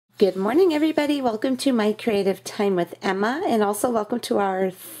Good morning, everybody. Welcome to My Creative Time with Emma, and also welcome to our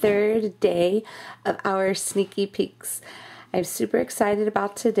third day of our sneaky peeks. I'm super excited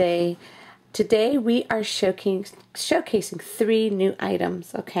about today. Today we are showcasing three new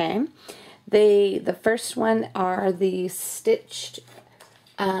items, okay? The first one are the stitched,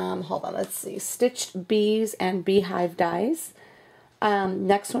 stitched bees and beehive dies.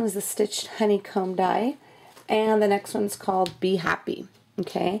 Next one is the stitched honeycomb die, and the next one's called Be Happy.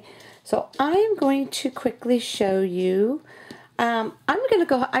 Okay, so I'm going to quickly show you. I'm just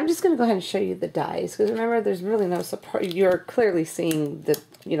gonna go ahead and show you the dies, because remember, there's really no surprise. You're clearly seeing the,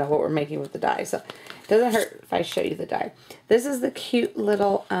 what we're making with the die, so it doesn't hurt if I show you the die. This is the cute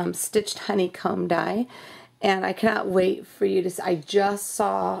little stitched honeycomb die, and I cannot wait for you to see. I just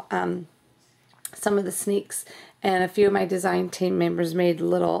saw some of the sneaks, and a few of my design team members made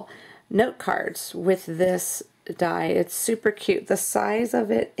little note cards with this die. It's super cute. The size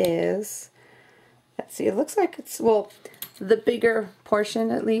of it is, let's see, it looks like it's, well, the bigger portion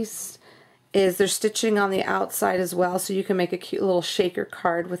at least is, there's stitching on the outside as well, so you can make a cute little shaker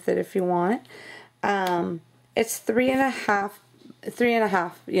card with it if you want. It's 3.5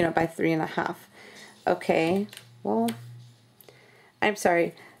 by 3.5. Okay, well, I'm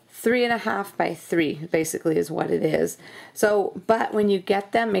sorry, 3.5 by 3 basically is what it is. So, but when you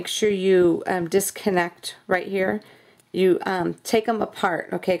get them, make sure you disconnect right here. You take them apart,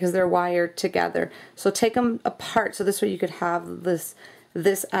 okay, because they're wired together. So take them apart, so this way you could have this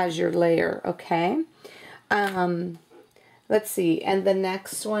as your layer, okay? Let's see, and the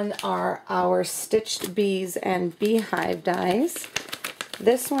next one are our stitched bees and beehive dies.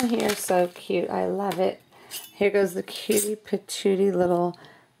 This one here is so cute. I love it. Here goes the cutie patootie little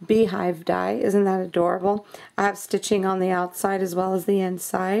beehive die. Isn't that adorable? I have stitching on the outside as well as the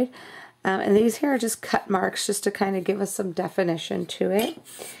inside, and these here are just cut marks just to kind of give us some definition to it.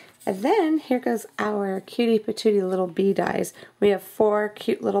 And then here goes our cutie patootie little bee dies. We have 4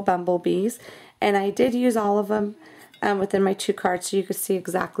 cute little bumblebees, and I did use all of them within my 2 cards so you could see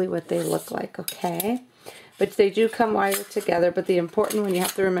exactly what they look like, okay? But they do come wired together, but the important one you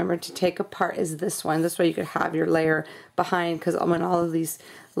have to remember to take apart is this one. This way you could have your layer behind, because when all of these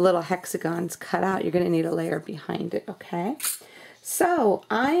little hexagons cut out, you're going to need a layer behind it, okay? So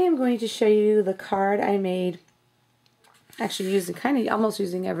I am going to show you the card I made, actually almost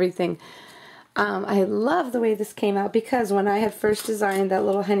using everything. I love the way this came out, because when I had first designed that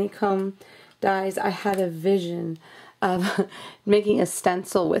little honeycomb dies, I had a vision of making a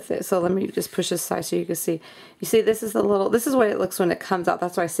stencil with it. So let me just push this aside so you can see. You see, this is what it looks when it comes out.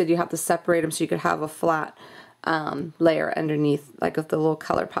 That's why I said you have to separate them so you could have a flat layer underneath, like with the little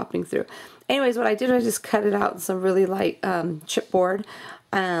color popping through. Anyways, what I did was I just cut it out in some really light chipboard.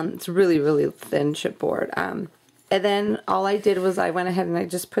 It's really thin chipboard. And then all I did was I went ahead and I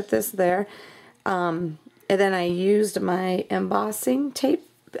just put this there. And then I used my embossing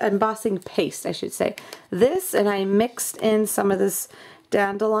paste, I should say. This, and I mixed in some of this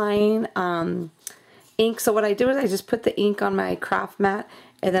dandelion ink. So what I did was I just put the ink on my craft mat,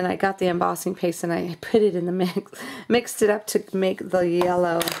 and then I got the embossing paste and I put it in the mixed it up to make the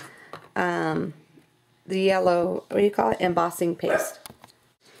yellow, what do you call it? Embossing paste.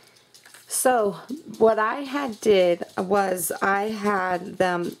 So what I did was I had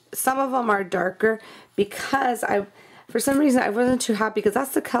them, some of them are darker because for some reason I wasn't too happy, because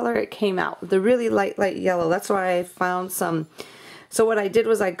that's the color it came out, the really light yellow. That's why I found some. So what I did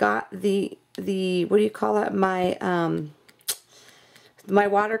was I got the what do you call it, my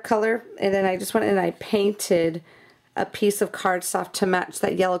watercolor, and then I just went and I painted a piece of cardstock to match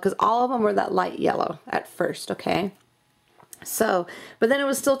that yellow, because all of them were that light yellow at first, okay? So, but then it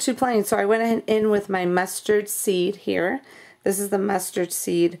was still too plain, so I went in with my mustard seed here. This is the mustard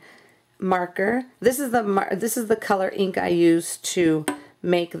seed marker. This is the color ink I used to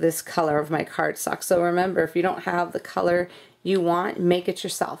make this color of my cardstock. So remember, if you don't have the color you want, make it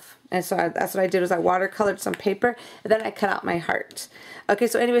yourself. And so that's what I did, was I watercolored some paper, and then I cut out my heart. Okay,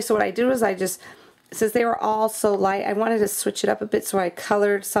 so anyway, so what I did was I just, since they were all so light, I wanted to switch it up a bit, so I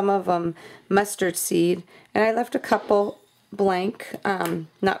colored some of them mustard seed, and I left a couple blank,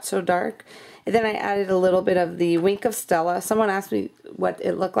 not so dark. And then I added a little bit of the Wink of Stella. Someone asked me what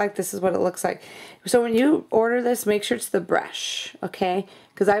it looked like. This is what it looks like. So when you order this, make sure it's the brush, okay?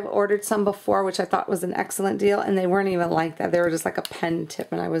 Because I've ordered some before, which I thought was an excellent deal, and they weren't even like that. They were just like a pen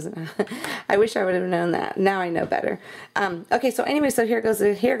tip, and I wasn't. I wish I would have known that. Now I know better. Okay, so anyway, so here goes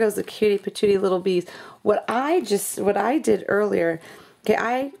the cutie patootie little bees. What I did earlier,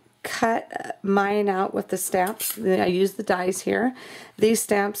 okay, cut mine out with the stamps. I use the dies here. These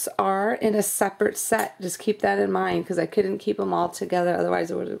stamps are in a separate set. Just keep that in mind because I couldn't keep them all together.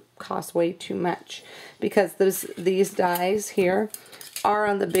 Otherwise it would have cost way too much. Because these dies here are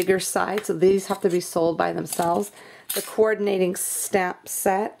on the bigger side. So these have to be sold by themselves. The coordinating stamp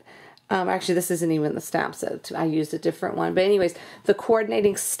set. Actually, this isn't even the stamp set. I used a different one. But anyways, the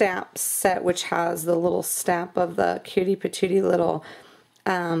coordinating stamp set, which has the little stamp of the cutie patootie little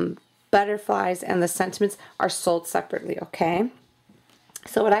butterflies and the sentiments, are sold separately, okay?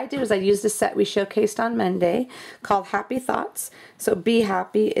 So what I do is I use the set we showcased on Monday called Happy Thoughts. So Be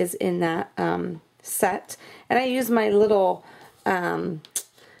Happy is in that set. And I use my little,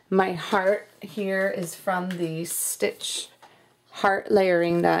 my heart here is from the Stitch Heart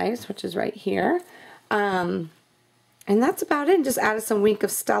layering dies, which is right here. And that's about it. Just added some Wink of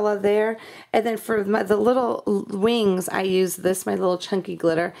Stella there. And then for the little wings, I use this, my little chunky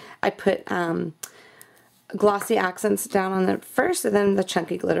glitter. I put glossy accents down on it first, and then the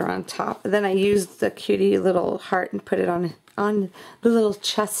chunky glitter on top. And then I used the cutie little heart and put it on the little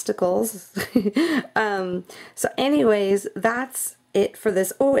chesticles. So anyways, that's it for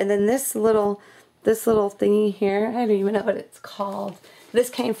this. Oh, and then this little thingy here, I don't even know what it's called. This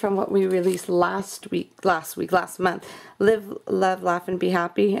came from what we released last month. Live, Love, Laugh, and Be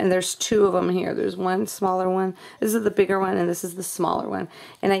Happy. And there's two of them here. There's one smaller one. This is the bigger one, and this is the smaller one.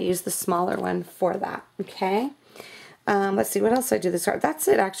 And I use the smaller one for that, okay? Let's see, what else I do this card? That's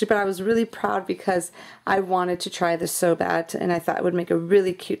it, actually, but I was really proud because I wanted to try this so bad, and I thought it would make a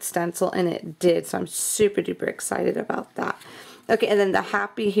really cute stencil, and it did. So I'm super duper excited about that. Okay, and then the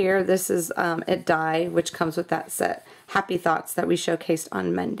happy here, this is a die, which comes with that set, Happy Thoughts, that we showcased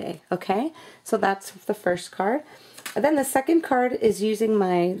on Monday, okay? So that's the first card. And then the second card is using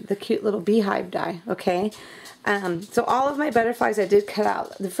the cute little beehive die, okay? So all of my butterflies I did cut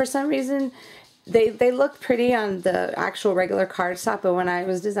out. For some reason, they look pretty on the actual regular cardstock, but when I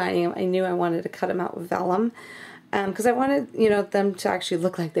was designing them, I knew I wanted to cut them out with vellum. Because I wanted, you know, them to actually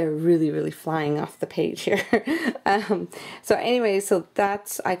look like they're really, really flying off the page here. So anyway, so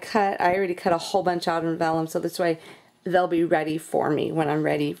that's, I already cut a whole bunch out in vellum, so this way they'll be ready for me when I'm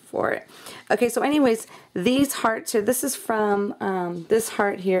ready for it. Okay, so anyways, these hearts here, this is from, this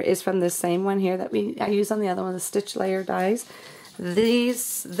heart here is from the same one here that I used on the other one, the Stitch Layer dies.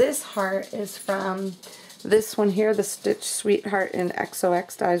 This heart is from this one here, the Stitch Sweetheart in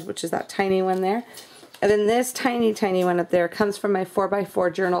XOX dies, which is that tiny one there. And then this tiny, tiny one up there comes from my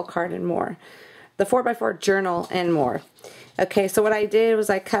 4x4 journal card and more. The 4x4 journal and more. Okay, so what I did was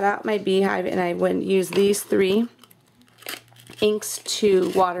I cut out my beehive and I went and used these three inks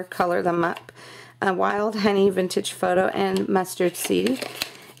to watercolor them up. Wild Honey, Vintage Photo, and Mustard Seed.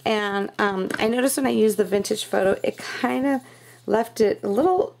 And I noticed when I used the Vintage Photo, it kind of left it a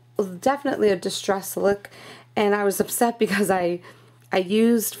little, definitely a distressed look. And I was upset because I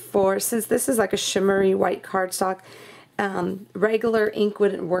used since this is like a shimmery white cardstock, regular ink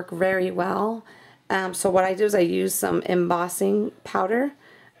wouldn't work very well. So what I did is I used some embossing powder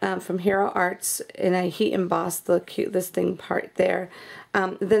from Hero Arts, and I heat embossed this thing part there.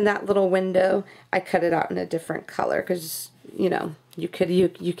 Then that little window, I cut it out in a different color because, you know, you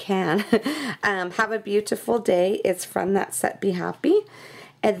can. Have a beautiful day. It's from that set Be Happy.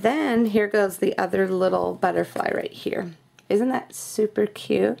 And then here goes the other little butterfly right here. Isn't that super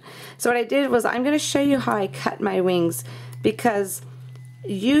cute? So what I did was I'm going to show you how I cut my wings, because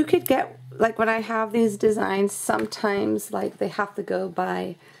you could get, like when I have these designs, sometimes like they have to go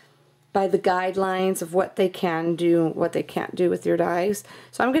by the guidelines of what they can do, what they can't do with your dies.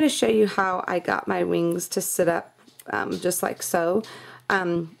 So I'm going to show you how I got my wings to sit up just like so.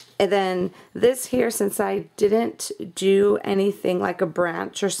 And then this here, since I didn't do anything like a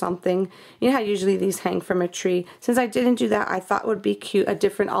branch or something, you know how usually these hang from a tree, since I didn't do that, I thought it would be cute, a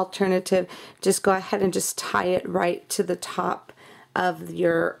different alternative, just go ahead and just tie it right to the top of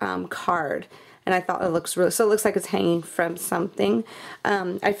your card. And I thought it looks really, so it looks like it's hanging from something.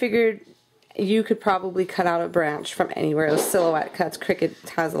 I figured you could probably cut out a branch from anywhere. Those silhouette cuts, Cricut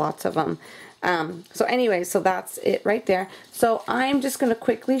has lots of them. So anyway, so that's it right there. So I'm just going to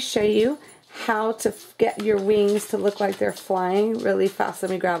quickly show you how to get your wings to look like they're flying really fast.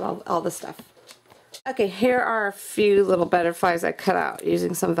 Let me grab all the stuff. Okay, here are a few little butterflies I cut out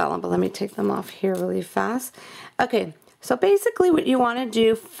using some vellum, but let me take them off here really fast. Okay, so basically what you want to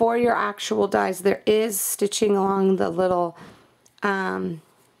do for your actual dies, there is stitching along the little, I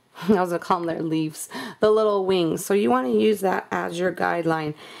was going to call them their leaves, the little wings. So you want to use that as your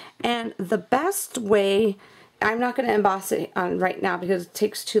guideline. And the best way I'm not going to emboss it on right now because it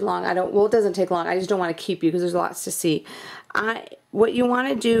takes too long. Well, it doesn't take long. I just don't want to keep you because there's lots to see. What you want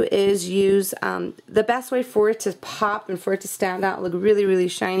to do is use, the best way for it to pop and for it to stand out, look really, really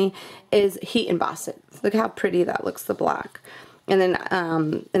shiny, is heat emboss it. Look how pretty that looks, the black. And then,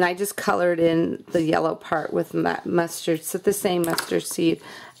 and I just colored in the yellow part with mustard, so the same mustard seed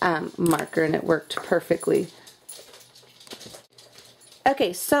marker, and it worked perfectly.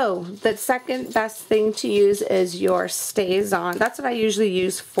 Okay, so the second best thing to use is your Stays On. That's what I usually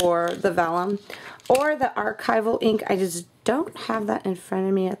use for the vellum or the archival ink. I just don't have that in front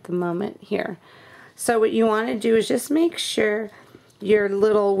of me at the moment here. So what you want to do is just make sure your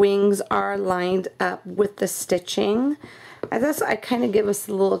little wings are lined up with the stitching. I kind of give us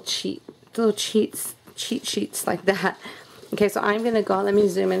little cheat sheets like that. Okay, so I'm going to go, let me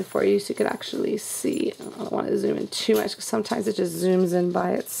zoom in for you so you can actually see. I don't want to zoom in too much because sometimes it just zooms in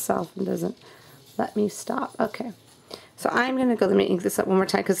by itself and doesn't let me stop. Okay, so I'm going to go, let me ink this up one more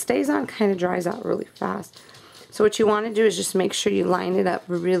time because Stays On kind of dries out really fast. So what you want to do is just make sure you line it up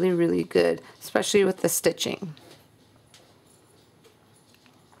really, really good, especially with the stitching.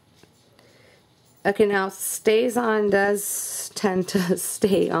 Okay, now Stays On does tend to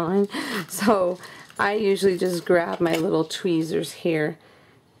stay on, so I usually just grab my little tweezers here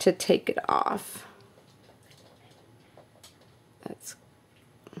to take it off.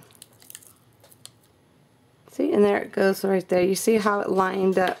 See, and there it goes right there. You see how it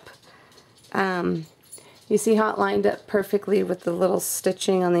lined up? You see how it lined up perfectly with the little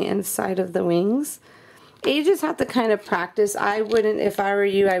stitching on the inside of the wings? You just have to kind of practice. I wouldn't, if I were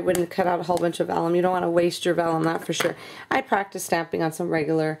you, I wouldn't cut out a whole bunch of vellum. You don't want to waste your vellum, that for sure. I practice stamping on some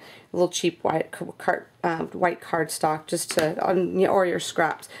regular, little cheap white cardstock, just to, or your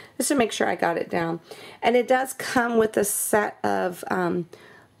scraps, just to make sure I got it down. And it does come with a set of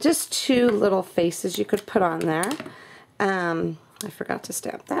just 2 little faces you could put on there. I forgot to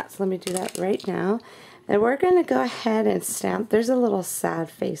stamp that, so let me do that right now. And we're going to go ahead and stamp. There's a little sad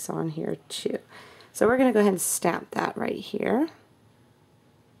face on here too. So we're going to go ahead and stamp that right here.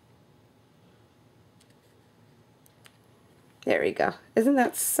 There we go. Isn't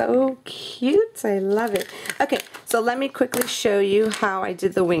that so cute? I love it. Okay, so let me quickly show you how I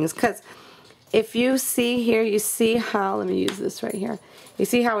did the wings, because if you see here, you see how, let me use this right here. You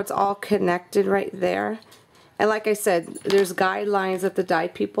see how it's all connected right there? And like I said, there's guidelines that the die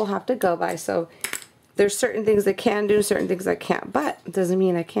people have to go by, so there's certain things I can do, certain things I can't, but it doesn't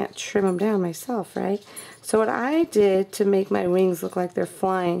mean I can't trim them down myself, right? So what I did to make my wings look like they're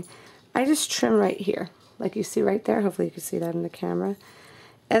flying, I just trim right here, like you see right there. Hopefully you can see that in the camera.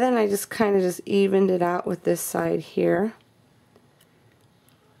 And then I just kind of just evened it out with this side here.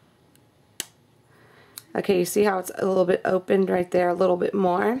 Okay, you see how it's a little bit opened right there, a little bit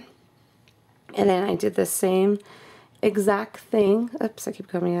more. And then I did the same exact thing. Oops, I keep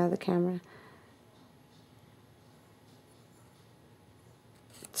coming out of the camera.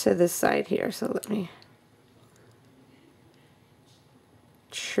 To this side here, so let me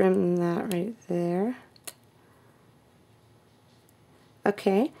trim that right there.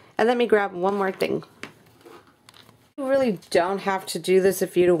 Okay, and let me grab one more thing. You really don't have to do this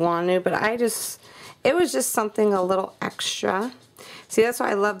if you don't want to, but it was just something a little extra. See, that's why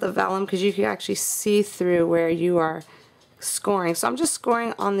I love the vellum, because you can actually see through where you are scoring. So I'm just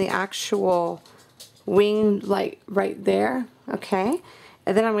scoring on the actual wing, like right there, okay?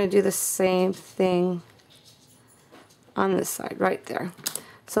 And then I'm going to do the same thing on this side, right there.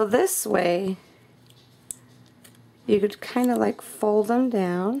 So this way, you could kind of like fold them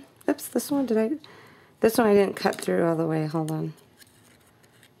down. Oops, this one I didn't cut through all the way. Hold on.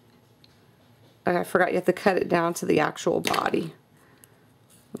 Okay, I forgot you have to cut it down to the actual body.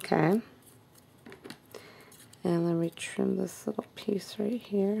 Okay. And let me trim this little piece right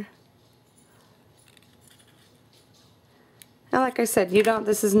here. And like I said,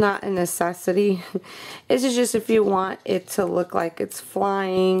 this is not a necessity. This is just if you want it to look like it's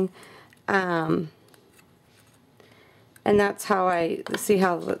flying. And that's how I, see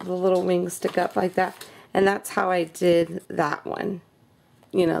how the little wings stick up like that? And that's how I did that one.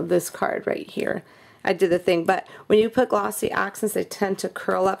 You know, this card right here. I did the thing. But when you put glossy accents, they tend to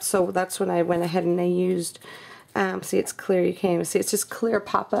curl up. So that's when I went ahead and I used, see, it's clear. You can't even see. It's just clear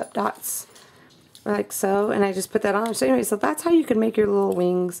pop-up dots. Like so, and I just put that on. So anyway, so that's how you can make your little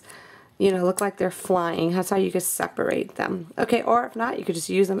wings, you know, look like they're flying. That's how you can separate them. Okay, or if not, you could just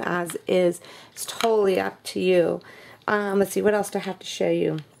use them as is. It's totally up to you. Let's see, what else do I have to show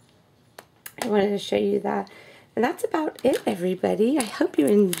you? I wanted to show you that. And that's about it, everybody. I hope you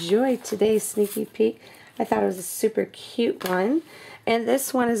enjoyed today's sneaky peek. I thought it was a super cute one. And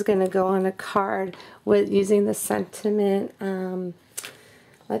this one is going to go on a card with using the sentiment.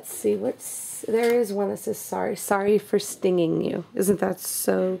 Let's see, there is one that says sorry for stinging you. Isn't that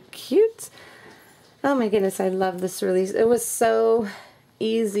so cute? Oh my goodness, I love this release. It was so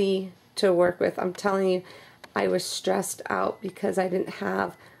easy to work with. I'm telling you, I was stressed out because I didn't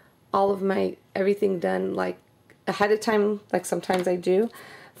have all of my everything done like ahead of time, like sometimes I do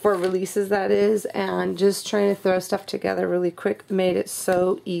for releases, that is, and just trying to throw stuff together really quick made it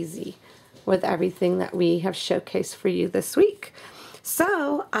so easy with everything that we have showcased for you this week.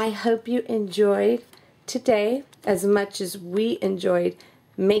 So I hope you enjoyed today as much as we enjoyed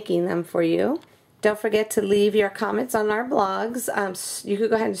making them for you. Don't forget to leave your comments on our blogs. You could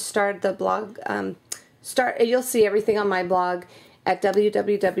go ahead and start the blog. You'll see everything on my blog at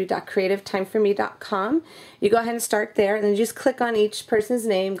www.creativeTimeForMe.com. You go ahead and start there, and then just click on each person's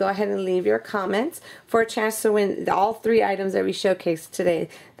name. Go ahead and leave your comments for a chance to win all 3 items that we showcased today: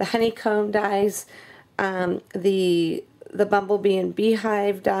 the honeycomb dies, the bumblebee and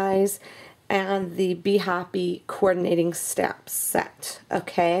beehive dies, and the Be Happy coordinating steps set.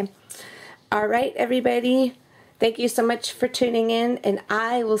 Okay. All right, everybody. Thank you so much for tuning in, and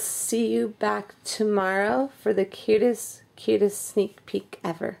I will see you back tomorrow for the cutest sneak peek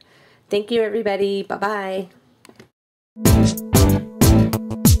ever. Thank you, everybody. Bye-bye.